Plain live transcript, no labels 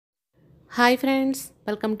Hi friends,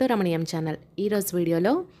 welcome to రమణీయం channel. ఈరోజు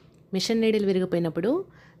వీడియోలో machine needle విరిగిపోయినప్పుడు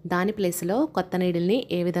దాని ప్లేస్లో కొత్త నీడిల్ని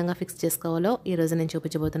ఏ విధంగా ఫిక్స్ చేసుకోవాలో ఈరోజు నేను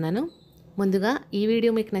చూపించబోతున్నాను. ముందుగా ఈ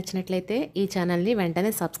వీడియో మీకు నచ్చినట్లయితే ఈ ఛానల్ని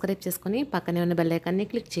వెంటనే సబ్స్క్రైబ్ చేసుకుని పక్కనే ఉన్న బెల్ ఐకాన్ని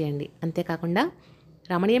క్లిక్ చేయండి. అంతేకాకుండా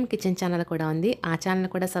రమణీయం కిచెన్ ఛానల్ కూడా ఉంది, ఆ ఛానల్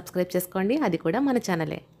కూడా సబ్స్క్రైబ్ చేసుకోండి, అది కూడా మన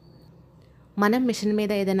ఛానలే. మనం మిషన్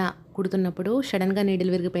మీద ఏదైనా కుడుతున్నప్పుడు సడన్గా నీడిల్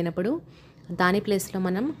విరిగిపోయినప్పుడు దాని ప్లేస్లో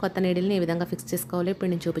మనం కొత్త నీడిల్ని ఏ విధంగా ఫిక్స్ చేసుకోవాలో ఇప్పుడు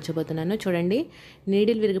నేను చూపించబోతున్నాను. చూడండి,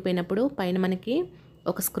 నీడిల్ విరిగిపోయినప్పుడు పైన మనకి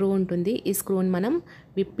ఒక స్క్రూ ఉంటుంది. ఈ స్క్రూని మనం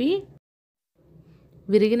విప్పి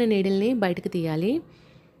విరిగిన నీడిల్ని బయటకు తీయాలి.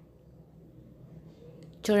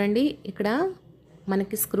 చూడండి, ఇక్కడ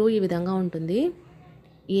మనకి స్క్రూ ఈ విధంగా ఉంటుంది.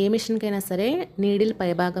 ఏ మిషన్కైనా సరే నీడిల్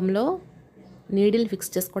పైభాగంలో నీడిల్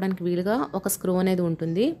ఫిక్స్ చేసుకోవడానికి వీలుగా ఒక స్క్రూ అనేది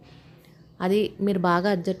ఉంటుంది. అది మీరు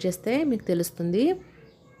బాగా అబ్జర్వ్ చేస్తే మీకు తెలుస్తుంది.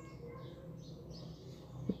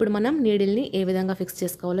 ఇప్పుడు మనం నీడిల్ని ఏ విధంగా ఫిక్స్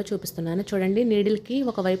చేసుకోవాలో చూపిస్తున్నాను. చూడండి, నీడిల్కి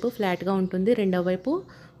ఒకవైపు ఫ్లాట్గా ఉంటుంది, రెండవ వైపు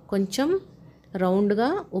కొంచెం రౌండ్గా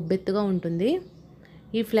ఉబ్బెత్తుగా ఉంటుంది.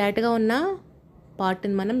 ఈ ఫ్లాట్గా ఉన్న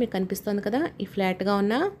పార్ట్ని మనం మీకు కనిపిస్తుంది కదా, ఈ ఫ్లాట్గా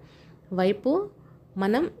ఉన్న వైపు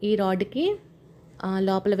మనం ఈ రాడ్కి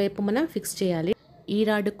లోపల వైపు మనం ఫిక్స్ చేయాలి. ఈ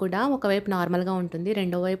రాడ్ కూడా ఒకవైపు నార్మల్గా ఉంటుంది,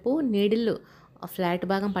 రెండో వైపు నీడిల్ ఫ్లాట్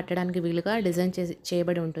భాగం పట్టడానికి వీలుగా డిజైన్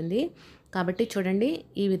చేయబడి ఉంటుంది. కాబట్టి చూడండి,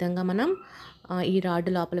 ఈ విధంగా మనం ఈ రాడ్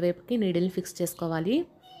లోపల వైపుకి నీడిల్ని ఫిక్స్ చేసుకోవాలి.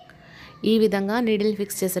 ఈ విధంగా నీడిల్ని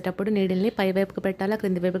ఫిక్స్ చేసేటప్పుడు నీడిల్ని పై వైపుకి పెట్టాలా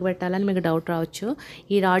క్రింది వైపుకి పెట్టాలని మీకు డౌట్ రావచ్చు.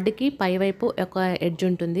 ఈ రాడ్కి పై వైపు ఒక ఎడ్జ్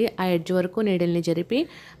ఉంటుంది, ఆ ఎడ్జ్ వరకు నీడిల్ని జరిపి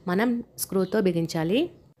మనం స్క్రూతో బిగించాలి.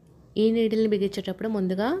 ఈ నీడిల్ని బిగించేటప్పుడు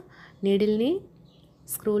ముందుగా నీడిల్ని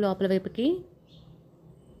స్క్రూ లోపల వైపుకి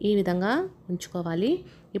ఈ విధంగా ఉంచుకోవాలి.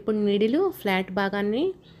 ఇప్పుడు నీడిల్ ఫ్లాట్ భాగాన్ని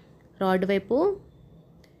రాడ్ వైపు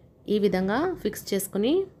ఈ విధంగా ఫిక్స్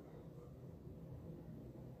చేసుకుని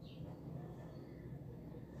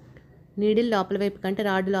నీడిల్ లోపల వైపు కంటే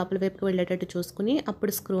రాడ్ లోపల వైపుకి వెళ్ళేటట్టు చూసుకుని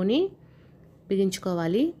అప్పుడు స్క్రూని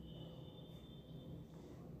బిగించుకోవాలి.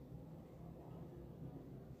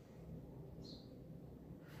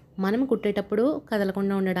 మనం కుట్టేటప్పుడు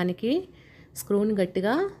కదలకుండా ఉండడానికి స్క్రూని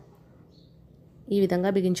గట్టిగా ఈ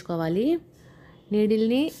విధంగా బిగించుకోవాలి.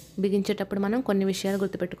 నీడిల్ని బిగించేటప్పుడు మనం కొన్ని విషయాలు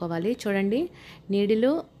గుర్తుపెట్టుకోవాలి. చూడండి, నీడిల్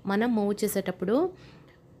మనం మూవ్ చేసేటప్పుడు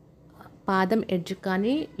పాదం ఎడ్జ్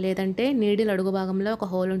కానీ లేదంటే నీడిల్ అడుగు భాగంలో ఒక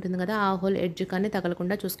హోల్ ఉంటుంది కదా, ఆ హోల్ ఎడ్జ్ కానీ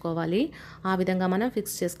తగలకుండా చూసుకోవాలి. ఆ విధంగా మనం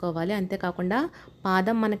ఫిక్స్ చేసుకోవాలి. అంతేకాకుండా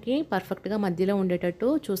పాదం మనకి పర్ఫెక్ట్గా మధ్యలో ఉండేటట్టు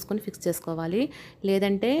చూసుకొని ఫిక్స్ చేసుకోవాలి.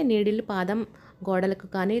 లేదంటే నీడిల్ పాదం గోడలకు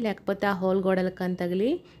కానీ లేకపోతే ఆ హోల్ గోడలకు కానీ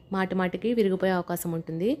తగిలి మాటికి విరిగిపోయే అవకాశం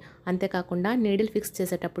ఉంటుంది. అంతేకాకుండా నీడిల్ ఫిక్స్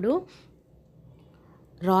చేసేటప్పుడు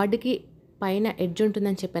రాడ్కి పైన ఎడ్జ్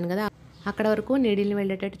ఉంటుందని చెప్పాను కదా, అక్కడ వరకు నీడిల్ని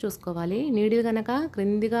వెళ్ళేటట్టు చూసుకోవాలి. నీడిల్ కనుక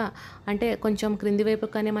క్రిందిగా అంటే కొంచెం క్రింది వైపు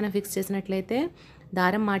కానీ మనం ఫిక్స్ చేసినట్లయితే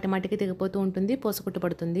దారం మాటికి తెగిపోతూ ఉంటుంది, పోసుకుట్టు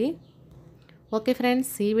పడుతుంది. ఓకే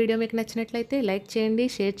ఫ్రెండ్స్, ఈ వీడియో మీకు నచ్చినట్లయితే లైక్ చేయండి,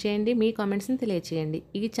 షేర్ చేయండి, మీ కామెంట్స్ని తెలియచేయండి.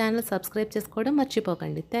 ఈ ఛానల్ సబ్స్క్రైబ్ చేసుకోవడం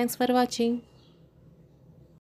మర్చిపోకండి. Thanks for watching.